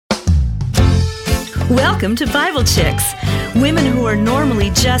Welcome to Bible Chicks, women who are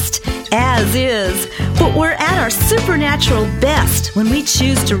normally just as is, but we're at our supernatural best when we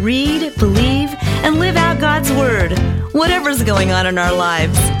choose to read, believe, and live out God's Word, whatever's going on in our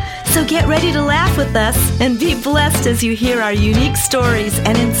lives. So get ready to laugh with us and be blessed as you hear our unique stories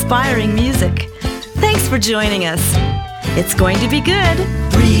and inspiring music. Thanks for joining us. It's going to be good.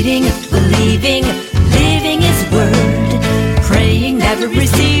 Reading, believing, living His Word, praying, never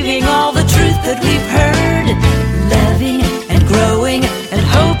receiving all the truth that we've heard, loving and growing and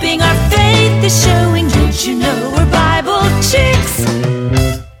hoping our faith is showing. Don't you know we're Bible Chicks?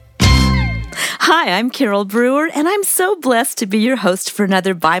 Hi, I'm Carole Brewer, and I'm so blessed to be your host for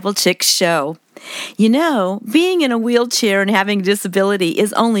another Bible Chicks show. You know, being in a wheelchair and having a disability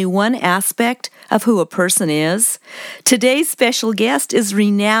is only one aspect of who a person is. Today's special guest is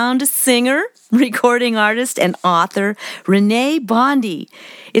renowned singer, recording artist, and author Renee Bondi.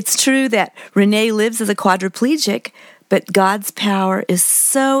 It's true that Renee lives as a quadriplegic, but God's power is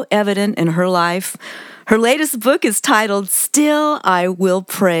so evident in her life. Her latest book is titled, Still I Will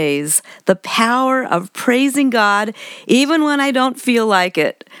Praise, The Power of Praising God Even When I Don't Feel Like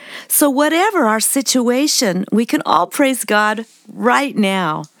It. So whatever our situation, we can all praise God right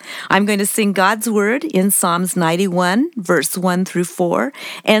now. I'm going to sing God's Word in Psalms 91, verse 1 through 4,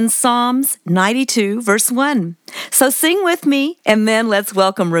 and Psalms 92, verse 1. So sing with me, and then let's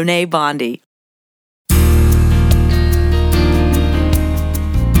welcome Renee Bondi.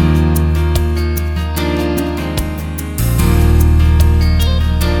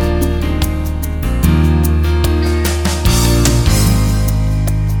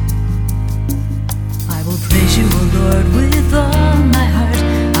 Lord, with all my heart,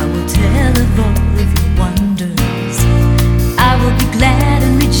 I will tell of all of your wonders. I will be glad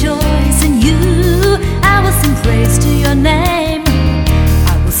and rejoice in you. I will sing praise to your name.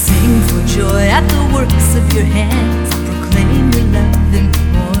 I will sing for joy at the works of your hands. I'll proclaim your love in the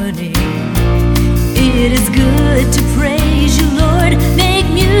morning. It is good to praise you, Lord. Make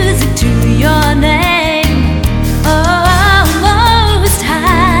music to your name. Oh, Most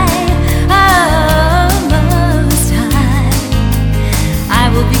High. I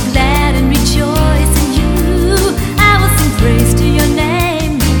will be glad and rejoice in you. I will sing praise to your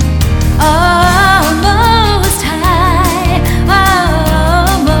name. Oh, Most High.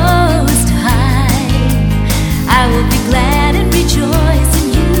 Oh, Most High. I will be glad and rejoice in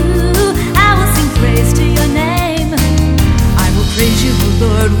you. I will sing praise to your name. I will praise you, O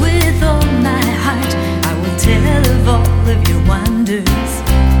Lord, with all my heart. I will tell of all of your wonders.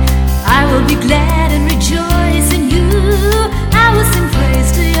 I will be glad and rejoice in you. I will sing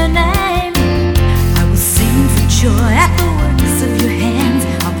praise to your name. I will sing for joy at the works of your hands.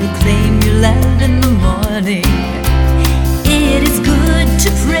 I'll proclaim your love in the morning. It is good to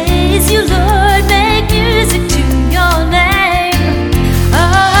praise you, Lord. Make music to your name.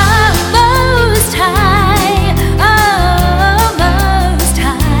 Oh, Most High. Oh, Most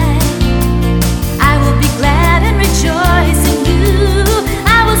High. I will be glad and rejoice in you.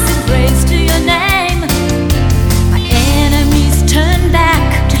 I will sing praise to your name. My enemies turn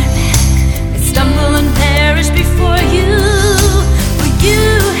back to your back. They stumble and perish before you. For you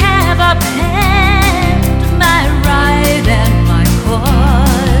are enthroned and you rise just lead. I will praise you, O Lord, with all my heart. I will tell of all of your wonders. I will be glad and rejoice in you. I will sing praise to your name. I will praise you, O Lord, with all my heart. I will tell of all of your wonders. I will be glad and rejoice in you. I will sing praise to your name. My enemies turn back. They stumble and perish before you. For you have upheld my right and my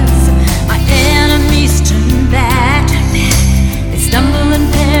cause. My enemies turn back. They stumble and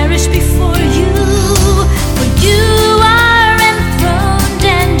perish before you. For you are enthroned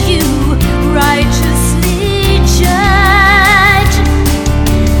and you righteously judge.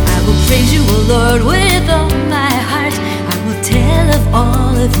 I will praise you, O Lord, with all my heart. I will tell of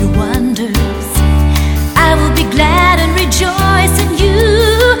all of your wonders. I will be glad and rejoice in you.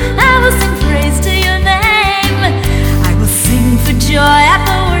 I will sing praise to your name. I will sing for joy at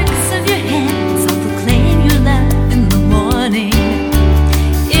the works of your hands. I'll proclaim your love in the morning.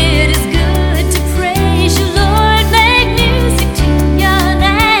 It is good to praise you, Lord. Make music to your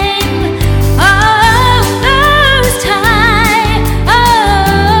name. Oh, Most High.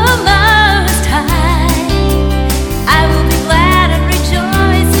 Oh, Most High. I will be glad and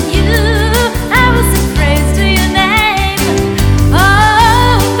rejoice in you. I will sing praise to your name.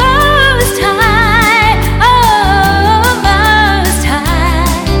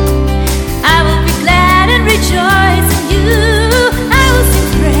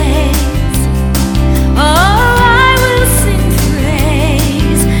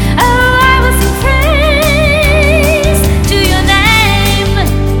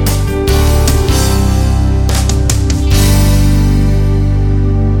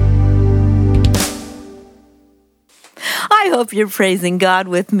 hope you're praising God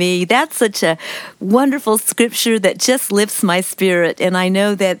with me. That's such a wonderful scripture that just lifts my spirit, and I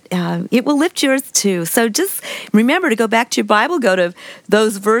know that it will lift yours too. So just remember to go back to your Bible, go to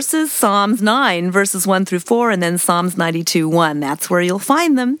those verses, Psalms 9, verses 1 through 4, and then Psalms 92, 1. That's where you'll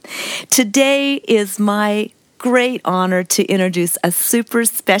find them. Today is my great honor to introduce a super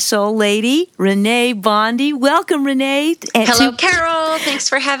special lady, Renee Bondi. Welcome, Renee. Hello, Carole. Thanks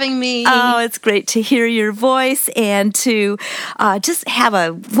for having me. Oh, it's great to hear your voice and to just have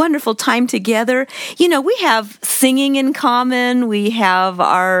a wonderful time together. You know, we have singing in common. We have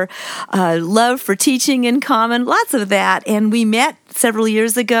our love for teaching in common, lots of that. And we met several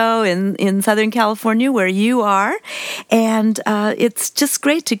years ago in Southern California, where you are. And it's just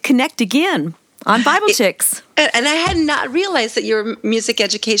great to connect again on Bible Chicks. And I had not realized that you're a music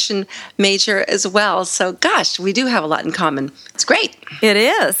education major as well. So, gosh, we do have a lot in common. It's great. It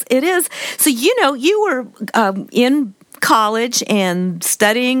is. It is. So, you know, you were in college and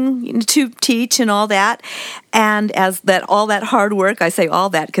studying to teach and all that. And as that all that hard work, I say all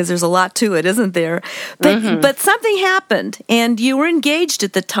that because there's a lot to it, isn't there? But something happened, and you were engaged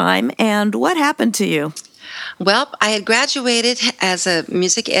at the time. And what happened to you? Well, I had graduated as a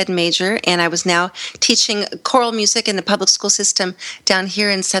music ed major, and I was now teaching choral music in the public school system down here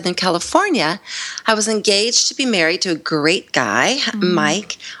in Southern California. I was engaged to be married to a great guy,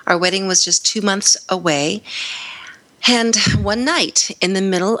 Mike. Our wedding was just 2 months away. And one night, in the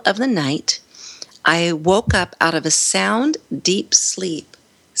middle of the night, I woke up out of a sound, deep sleep,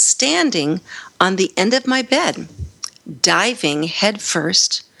 standing on the end of my bed, diving head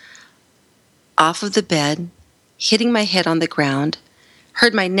first off of the bed, hitting my head on the ground,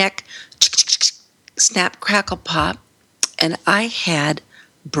 heard my neck snap, crackle, pop, and I had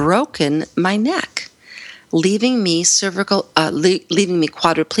broken my neck, leaving me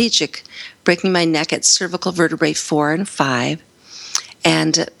quadriplegic, breaking my neck at cervical vertebrae 4 and 5,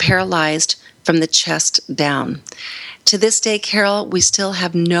 and paralyzed from the chest down. To this day, Carole, we still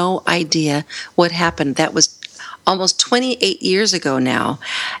have no idea what happened. That was almost 28 years ago now,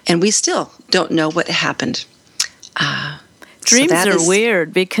 and we still don't know what happened. Dreams are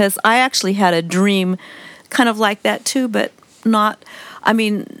weird, because I actually had a dream kind of like that too, but not, I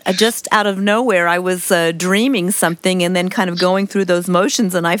mean, just out of nowhere, I was dreaming something and then kind of going through those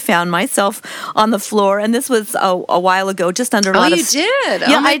motions, and I found myself on the floor, and this was a while ago, just under a lot of... Oh, you did?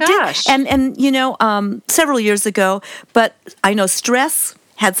 Yeah, oh my I gosh. did. And you know, several years ago, but I know stress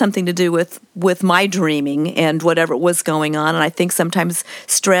had something to do with my dreaming and whatever was going on, and I think sometimes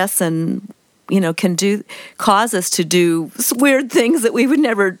stress and can cause us to do weird things that we would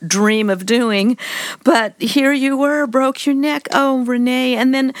never dream of doing. But here you were, broke your neck. Oh, Renee.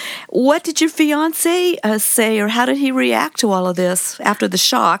 And then what did your fiance say, or how did he react to all of this after the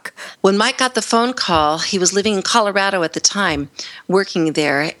shock? When Mike got the phone call, he was living in Colorado at the time, working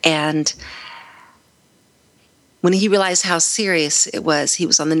there, and when he realized how serious it was, he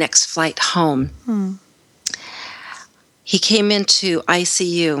was on the next flight home. He came into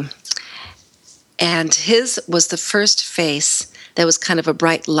ICU. And his was the first face that was kind of a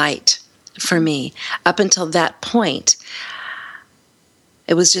bright light for me. Up until that point,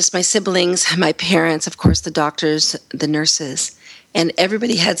 it was just my siblings, my parents, of course, the doctors, the nurses, and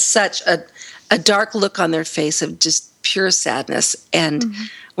everybody had such a dark look on their face of just pure sadness. And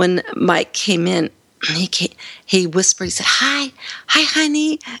when Mike came in, he whispered, he said, hi,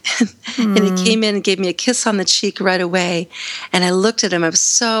 honey. And he came in and gave me a kiss on the cheek right away. And I looked at him. I was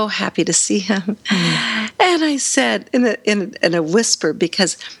so happy to see him. And I said in a whisper,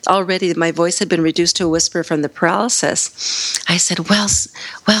 because already my voice had been reduced to a whisper from the paralysis, I said, well,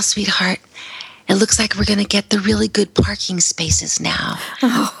 sweetheart, it looks like we're going to get the really good parking spaces now.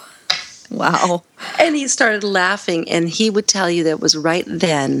 Oh. Wow. And he started laughing, and he would tell you that it was right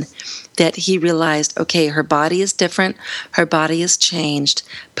then that he realized, okay, her body is different, her body has changed,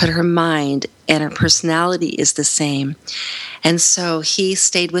 but her mind and her personality is the same. And so he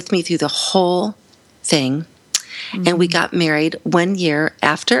stayed with me through the whole thing, and we got married 1 year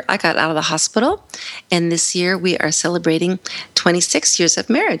after I got out of the hospital, and this year we are celebrating 26 years of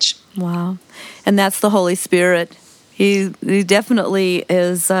marriage. Wow. And that's the Holy Spirit. He definitely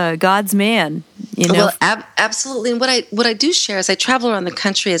is God's man, Well, absolutely. And what I do share is I travel around the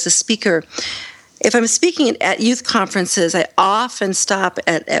country as a speaker. If I'm speaking at youth conferences, I often stop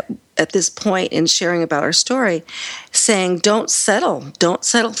at this point in sharing about our story, saying, don't settle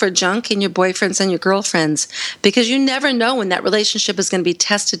for junk in your boyfriends and your girlfriends, because you never know when that relationship is going to be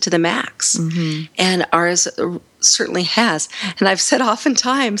tested to the max. And ours certainly has. And I've said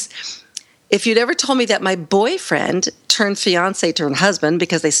oftentimes, if you'd ever told me that my boyfriend turned fiance turned husband,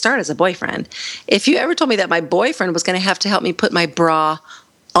 because they start as a boyfriend, if you ever told me that my boyfriend was going to have to help me put my bra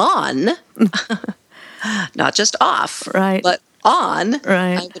on, not just off, Right. but on,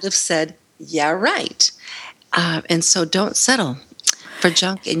 Right. I would have said, yeah, right. And so don't settle for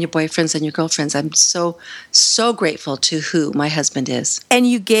junk in your boyfriends and your girlfriends. I'm so, so grateful to who my husband is. And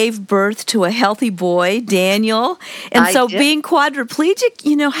you gave birth to a healthy boy, Daniel. And I so did. being quadriplegic,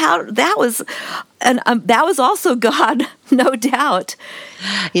 you know how that was, and that was also God, no doubt.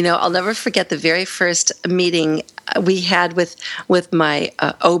 You know, I'll never forget the very first meeting we had with my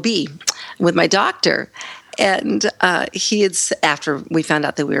OB, with my doctor. And he had, after we found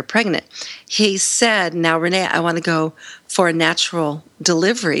out that we were pregnant, he said, now, Renee, I want to go for a natural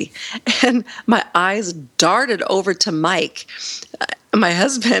delivery. And my eyes darted over to Mike, my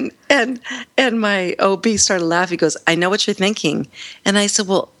husband, and my OB started laughing. He goes, I know what you're thinking. And I said,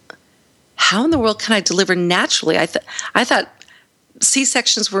 well, how in the world can I deliver naturally? I thought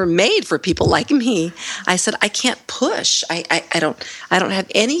C-sections were made for people like me. I said, I can't push. I don't have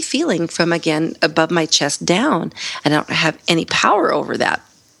any feeling from, again, above my chest down. I don't have any power over that.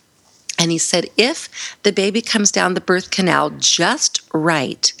 And he said, if the baby comes down the birth canal just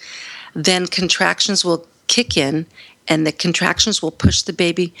right, then contractions will kick in, and the contractions will push the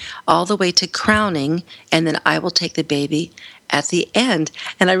baby all the way to crowning, and then I will take the baby at the end.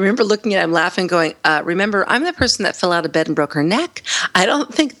 And I remember looking at him laughing, going, remember, I'm the person that fell out of bed and broke her neck. I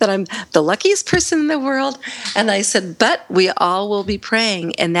don't think that I'm the luckiest person in the world. And I said, but we all will be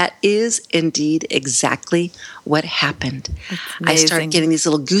praying. And that is indeed exactly what happened. I started getting these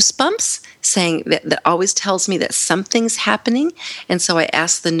little goosebumps saying that always tells me that something's happening. And so I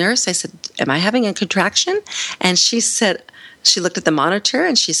asked the nurse, I said, am I having a contraction? And she said, she looked at the monitor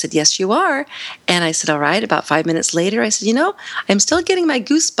and she said, yes, you are. And I said, all right. About 5 minutes later, I said, you know, I'm still getting my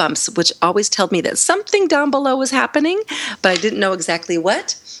goosebumps, which always told me that something down below was happening, but I didn't know exactly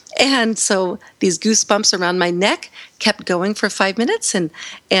what. And so these goosebumps around my neck kept going for 5 minutes. And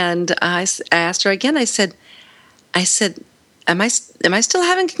I asked her again, I said, am I still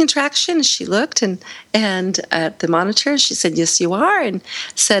having a contraction? And she looked and at the monitor, she said, yes, you are. And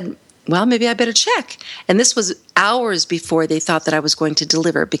said, well, maybe I better check. And this was hours before they thought that I was going to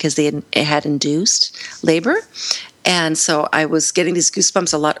deliver, because they had induced labor. And so I was getting these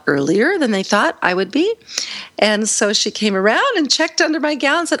goosebumps a lot earlier than they thought I would be. And so she came around and checked under my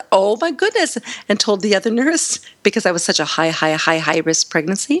gown and said, oh my goodness, and told the other nurse, because I was such a high risk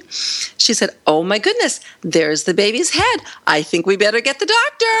pregnancy. She said, oh my goodness, there's the baby's head. I think we better get the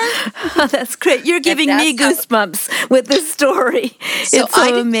doctor. Oh, that's great. You're giving me goosebumps with this story. It's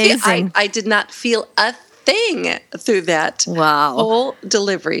so amazing. I did not feel a thing through that whole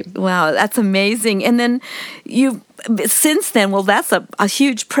delivery. Wow, that's amazing. And then since then, well, that's a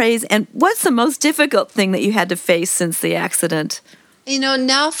huge praise. And what's the most difficult thing that you had to face since the accident? You know,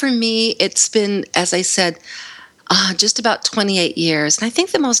 now for me, it's been, as I said, just about 28 years. And I think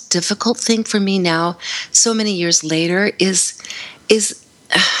the most difficult thing for me now, so many years later, is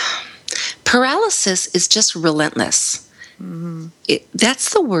paralysis is just relentless. Mm-hmm.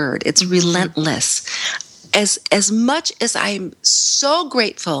 That's the word. It's relentless. As much as I'm so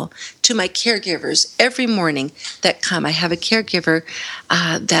grateful to my caregivers every morning that come. I have a caregiver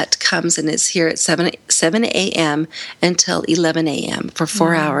that comes and is here at 7 a.m. until 11 a.m. for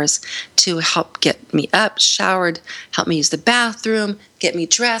 4 hours to help get me up, showered, help me use the bathroom, get me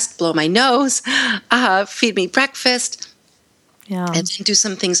dressed, blow my nose, feed me breakfast, and then do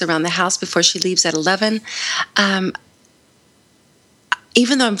some things around the house before she leaves at 11.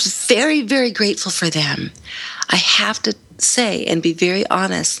 Even though I'm very, very grateful for them, I have to say and be very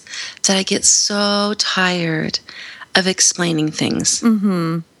honest that I get so tired of explaining things.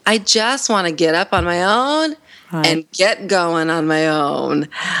 Mm-hmm. I just want to get up on my own and get going on my own.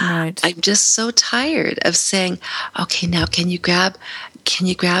 Right. I'm just so tired of saying, okay, now can you grab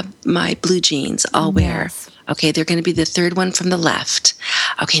my blue jeans? I'll wear. Okay, they're going to be the third one from the left.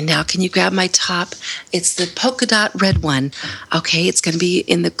 Okay, now can you grab my top? It's the polka dot red one. Okay, it's going to be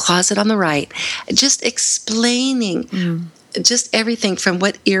in the closet on the right. Just explaining just everything from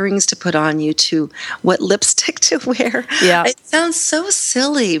what earrings to put on you to what lipstick to wear. Yeah. It sounds so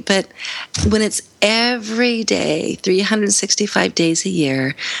silly, but when it's every day, 365 days a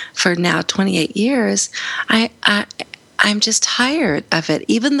year for now 28 years, I'm just tired of it,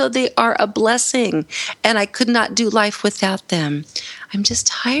 even though they are a blessing and I could not do life without them. I'm just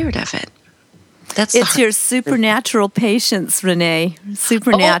tired of it. It's your supernatural patience, Renee.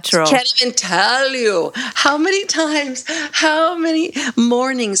 Supernatural. I can't even tell you how many times, how many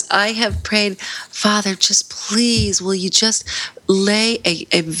mornings I have prayed, Father, just please, will you just lay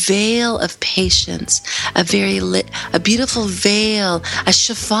a veil of patience, a beautiful veil, a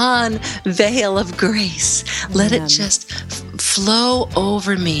chiffon veil of grace. Let it just flow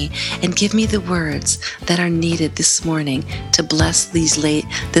over me and give me the words that are needed this morning to bless this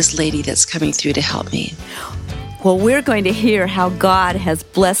lady that's coming through to help me. Well, we're going to hear how God has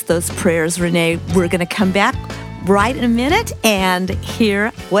blessed those prayers, Renee. We're going to come back right in a minute and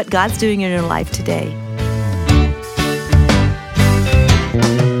hear what God's doing in your life today.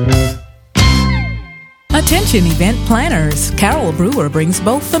 Attention event planners. Carole Brewer brings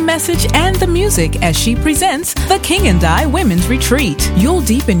both the message and the music as she presents the King and I Women's Retreat. You'll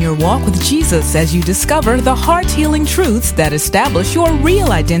deepen your walk with Jesus as you discover the heart-healing truths that establish your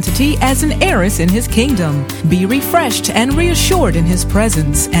real identity as an heiress in His kingdom. Be refreshed and reassured in His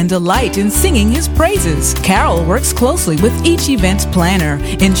presence and delight in singing His praises. Carole works closely with each event planner,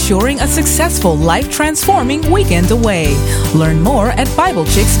 ensuring a successful, life-transforming weekend away. Learn more at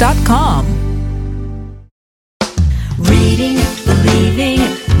BibleChicks.com. Reading, believing,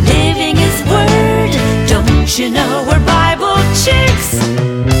 living His Word. Don't you know we're Bible Chicks?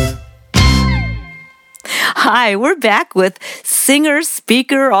 Hi, we're back with singer,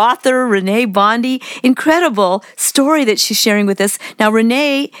 speaker, author Renee Bondi. Incredible story that she's sharing with us. Now,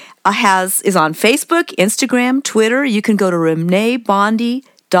 Renee is on Facebook, Instagram, Twitter. You can go to reneebondi.com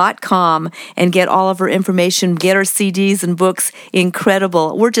and get all of her information, get her CDs and books.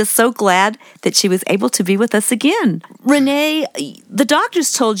 Incredible. We're just so glad that she was able to be with us again. Renee, the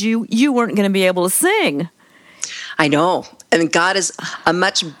doctors told you weren't going to be able to sing. I know. And God is a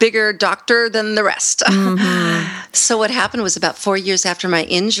much bigger doctor than the rest. Mm-hmm. So what happened was about 4 years after my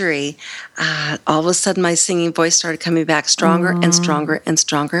injury, all of a sudden my singing voice started coming back stronger and stronger and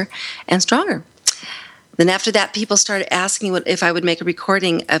stronger and stronger. Then after that, people started asking if I would make a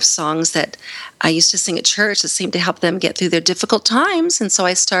recording of songs that I used to sing at church that seemed to help them get through their difficult times. And so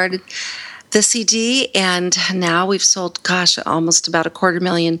I started the CD, and now we've sold, almost about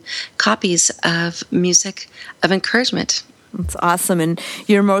 250,000 copies of music of encouragement. That's awesome. And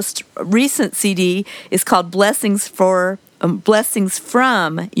your most recent CD is called Blessings from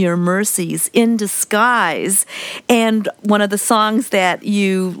Your Mercies in Disguise. And one of the songs that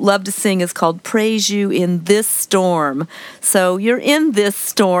you love to sing is called Praise You in This Storm. So you're in this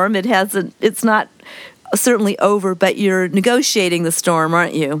storm. It's not certainly over, but you're negotiating the storm,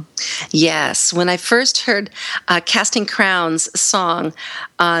 aren't you? Yes. When I first heard Casting Crowns' song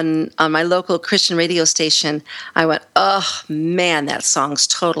on my local Christian radio station, I went, oh, man, that song's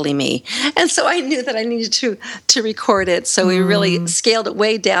totally me. And so I knew that I needed to record it. So we really scaled it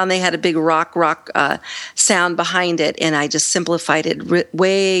way down. They had a big rock sound behind it, and I just simplified it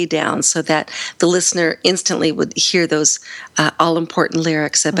way down so that the listener instantly would hear those all-important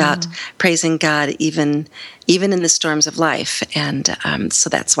lyrics about praising God even in the storms of life. And so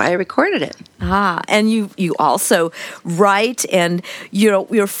that's why I recorded it. And you also write, and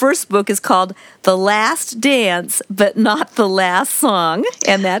your first book is called The Last Dance, but Not the Last Song,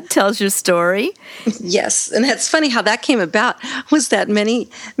 and that tells your story. Yes, and that's funny how that came about, was that many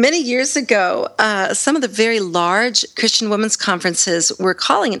years ago, some of the very large Christian women's conferences were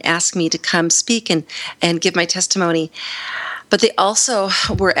calling and asking me to come speak and give my testimony. But they also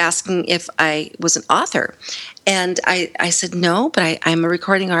were asking if I was an author. And I said no, but I'm a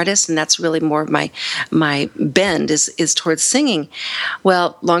recording artist, and that's really more of my bend is towards singing.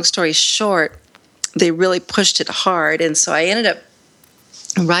 Well, long story short, they really pushed it hard, and so I ended up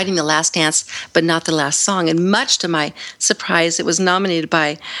writing The Last Dance, but Not the Last Song. And much to my surprise, it was nominated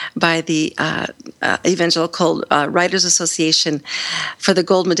by the Evangelical Writers Association for the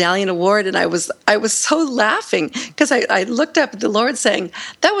Gold Medallion Award. And I was so laughing because I looked up at the Lord saying,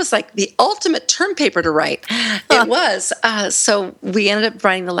 that was like the ultimate term paper to write. It was. So we ended up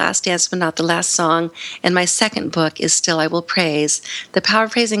writing The Last Dance, but Not the Last Song. And my second book is Still I Will Praise, the power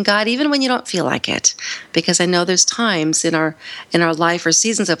of praising God even when you don't feel like it. Because I know there's times in our life or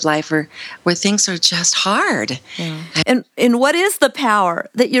seasons of life where things are just hard. Yeah. And what is the power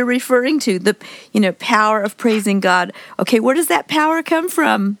that you're referring to? The power of praising God. Okay, where does that power come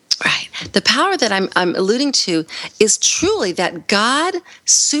from? Right. The power that I'm alluding to is truly that God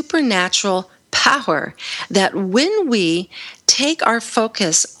supernatural power, that when we take our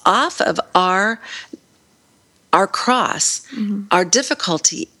focus off of our cross, our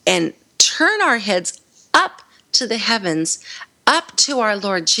difficulty, and turn our heads up to the heavens, up to our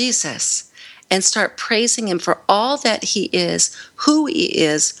Lord Jesus, and start praising him for all that he is, who he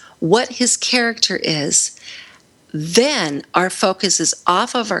is, what his character is, then our focus is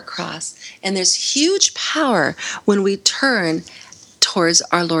off of our cross. And there's huge power when we turn towards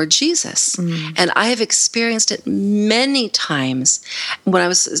our Lord Jesus. And I have experienced it many times when I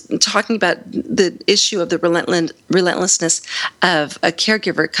was talking about the issue of the relentlessness of a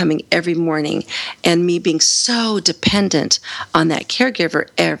caregiver coming every morning and me being so dependent on that caregiver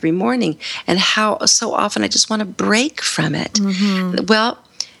every morning, and how so often I just want to break from it. Well,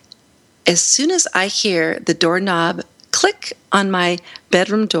 as soon as I hear the doorknob click on my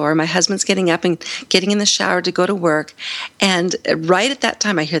bedroom door, my husband's getting up and getting in the shower to go to work, and right at that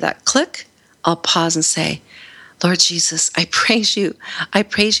time I hear that click, I'll pause and say, Lord Jesus, I praise you. I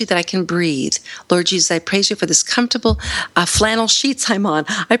praise you that I can breathe. Lord Jesus, I praise you for this comfortable flannel sheets I'm on.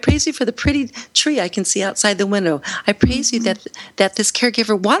 I praise you for the pretty tree I can see outside the window. I praise you that this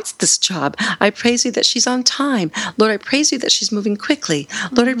caregiver wants this job. I praise you that she's on time. Lord, I praise you that she's moving quickly.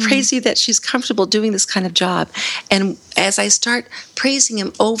 Lord, I praise you that she's comfortable doing this kind of job. And as I start praising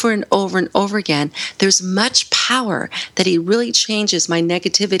him over and over and over again, there's much power that he really changes my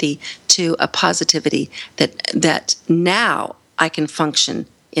negativity to a positivity that now I can function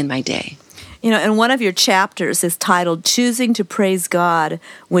in my day. You know, and one of your chapters is titled Choosing to Praise God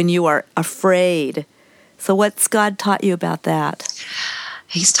When You Are Afraid. So what's God taught you about that?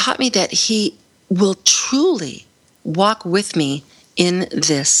 He's taught me that he will truly walk with me in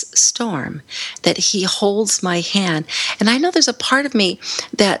this storm, that he holds my hand. And I know there's a part of me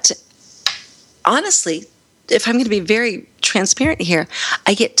that, honestly, if I'm going to be very transparent here,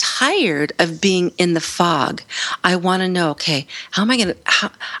 I get tired of being in the fog. I want to know, okay, how am I going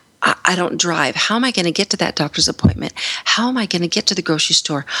to, I don't drive. How am I going to get to that doctor's appointment? How am I going to get to the grocery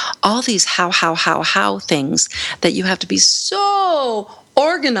store? All these how things that you have to be so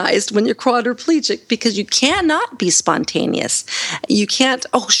organized when you're quadriplegic, because you cannot be spontaneous. You can't,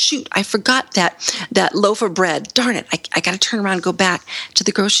 oh shoot, I forgot that loaf of bread. Darn it, I got to turn around and go back to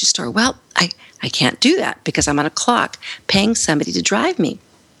the grocery store. Well, I can't do that because I'm on a clock paying somebody to drive me.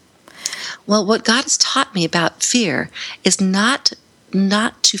 Well, what God has taught me about fear is not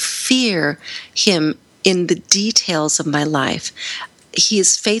to fear him in the details of my life. He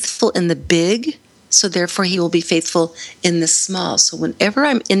is faithful in the big, so therefore he will be faithful in the small. So whenever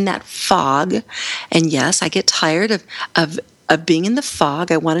I'm in that fog, and yes, I get tired of being in the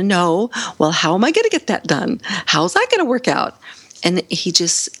fog, I want to know, well, how am I going to get that done? How's that going to work out? And he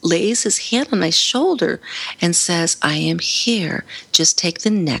just lays his hand on my shoulder and says, I am here. Just take the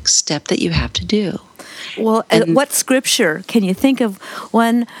next step that you have to do. Well, and what scripture can you think of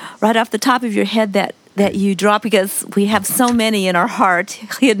one right off the top of your head that you draw, because we have so many in our heart,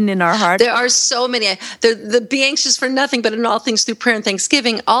 hidden in our heart? There are so many. The be anxious for nothing, but in all things through prayer and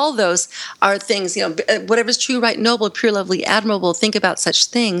thanksgiving. All those are things, whatever's true, right, noble, pure, lovely, admirable. Think about such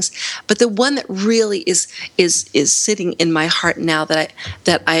things. But the one that really is sitting in my heart now that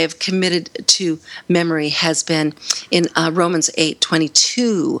I have committed to memory has been in Romans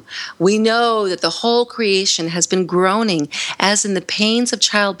 8:22. We know that the whole creation has been groaning as in the pains of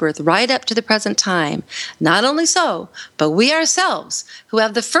childbirth right up to the present time. Not only so, but we ourselves, who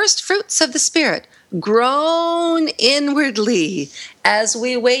have the first fruits of the Spirit, groan inwardly as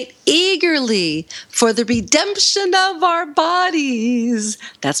we wait eagerly for the redemption of our bodies.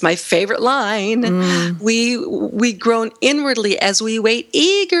 That's my favorite line. We groan inwardly as we wait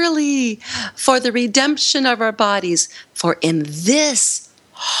eagerly for the redemption of our bodies. For in this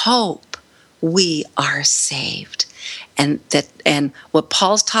hope we are saved. And what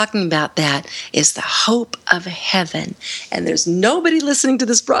Paul's talking about, that is the hope of heaven. And there's nobody listening to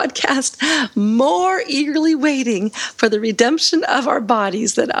this broadcast more eagerly waiting for the redemption of our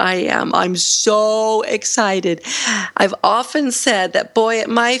bodies than I am. I'm so excited. I've often said that, boy, at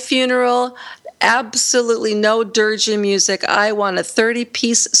my funeral, absolutely no dirge music. I want a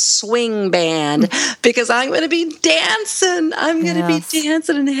 30-piece swing band because I'm going to be dancing. I'm going to be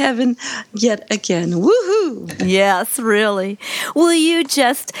dancing in heaven yet again. Woohoo! Yes, really. Will you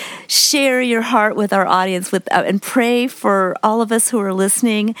just share your heart with our audience and pray for all of us who are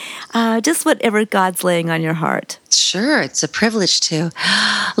listening? Just whatever God's laying on your heart. Sure, it's a privilege to.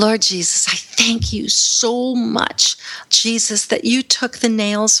 Lord Jesus, I thank you so much, Jesus, that you took the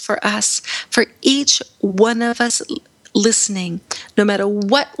nails for us, for each one of us listening, no matter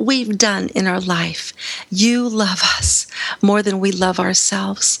what we've done in our life, you love us more than we love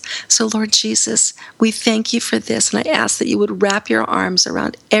ourselves. So, Lord Jesus, we thank you for this, and I ask that you would wrap your arms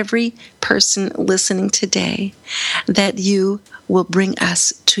around every person listening today, that you will bring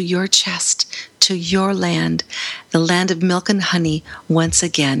us to your chest, to your land, the land of milk and honey once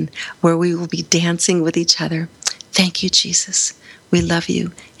again, where we will be dancing with each other. Thank you, Jesus. We love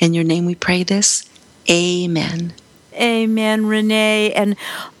you. In your name we pray this. Amen. Amen, Renee. And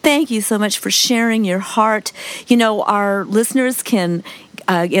thank you so much for sharing your heart. You know, our listeners can,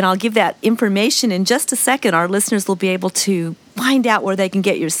 and I'll give that information in just a second, our listeners will be able to find out where they can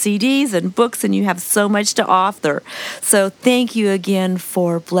get your CDs and books, and you have so much to offer. So thank you again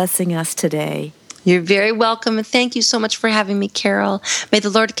for blessing us today. You're very welcome, and thank you so much for having me, Carole. May the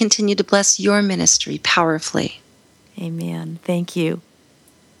Lord continue to bless your ministry powerfully. Amen. Thank you.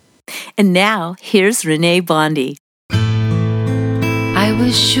 And now, here's Renee Bondi. I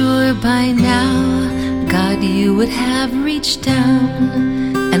was sure by now, God, you would have reached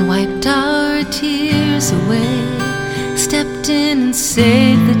down and wiped our tears away, stepped in and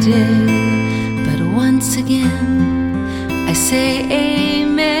saved the day. But once again, I say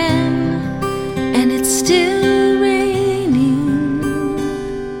amen, and it's still raining.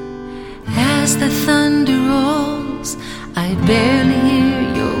 As the thunder rolls, I barely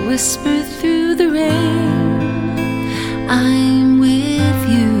hear your whisper through the rain. I'm with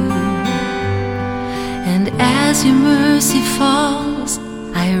you, and as your mercy falls,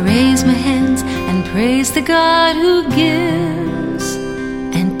 I raise my hands and praise the God who gives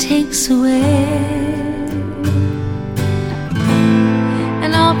and takes away.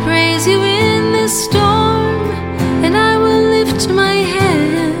 And I'll praise you in this storm, and I will lift my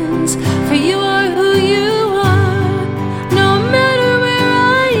hands, for you are who you are, no matter where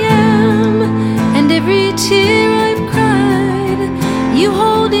I am, and every tear I've cried, you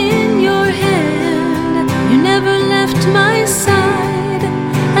hold in your hand. You never left my side,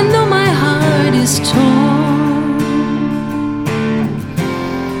 and though my heart is torn,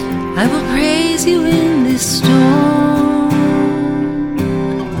 I will praise you in this storm.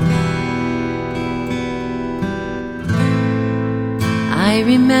 I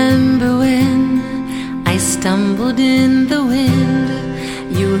remember when I stumbled in the wind,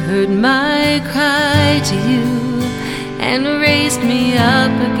 you heard my cry to you and raised me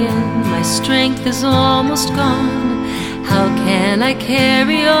up again. My strength is almost gone. How can I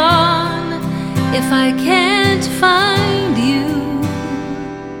carry on if I can't find you?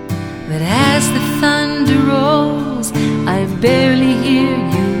 But as the thunder rolls, I barely hear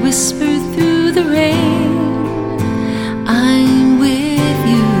you whisper through the rain. I'm with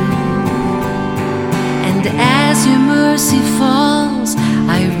you, and as your mercy falls,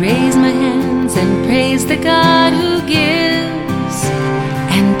 I raise my hands and praise the God who gives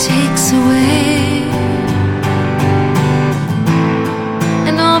and takes away.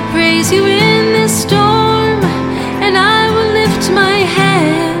 And I'll praise you in this storm, and I will lift my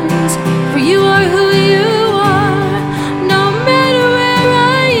hands, for you are who you are, no matter where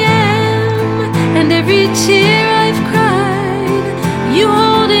I am, and every tear I've cried, you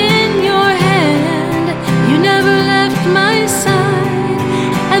hold in your hand. You never left my side,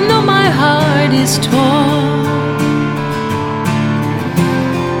 and though my heart is torn,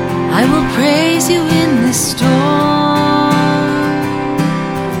 I will praise you in this storm.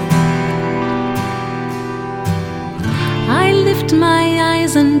 I lift my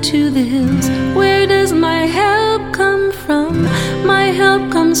eyes unto the hills. Where does my help come from? My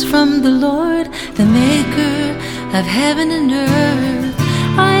help comes from the Lord, the maker of heaven and earth.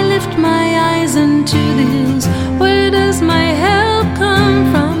 I lift my eyes unto the hills. Where does my help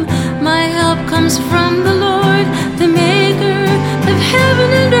come from? My help comes from the Lord, the maker of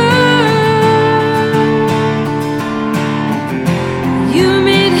heaven and earth. You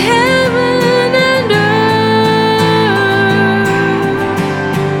made heaven and earth,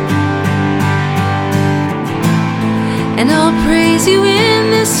 and I'll praise you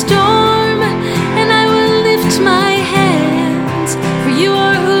in this storm, and I will lift my hands, for you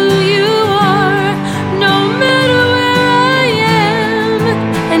are who you are, no matter where I am,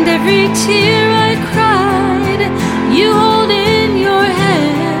 and every tear I cried, you hold in your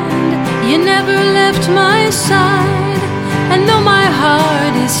hand. You never left my side, and though my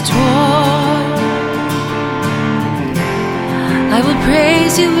heart is torn, I will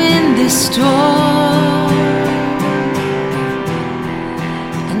praise you in this storm.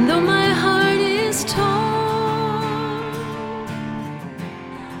 And though my heart is torn,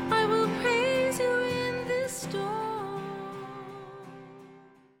 I will praise you in this storm.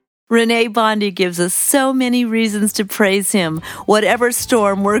 Renee Bondi gives us so many reasons to praise Him, whatever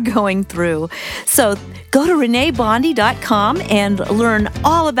storm we're going through. So go to reneebondi.com and learn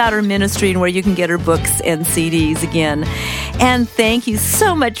all about her ministry and where you can get her books and CDs again. And thank you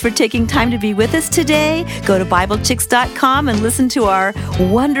so much for taking time to be with us today. Go to BibleChicks.com and listen to our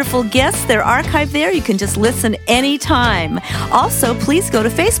wonderful guests. They're archived there. You can just listen anytime. Also, please go to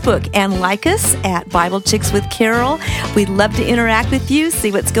Facebook and like us at Bible Chicks with Carole. We'd love to interact with you,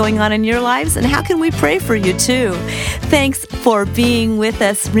 see what's going on in your lives, and how can we pray for you too. Thanks for being with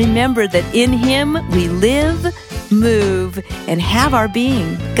us. Remember that in Him we live, move, and have our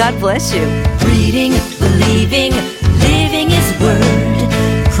being. God bless you. Reading, believing, living His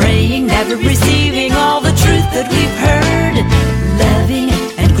Word, praying that we receive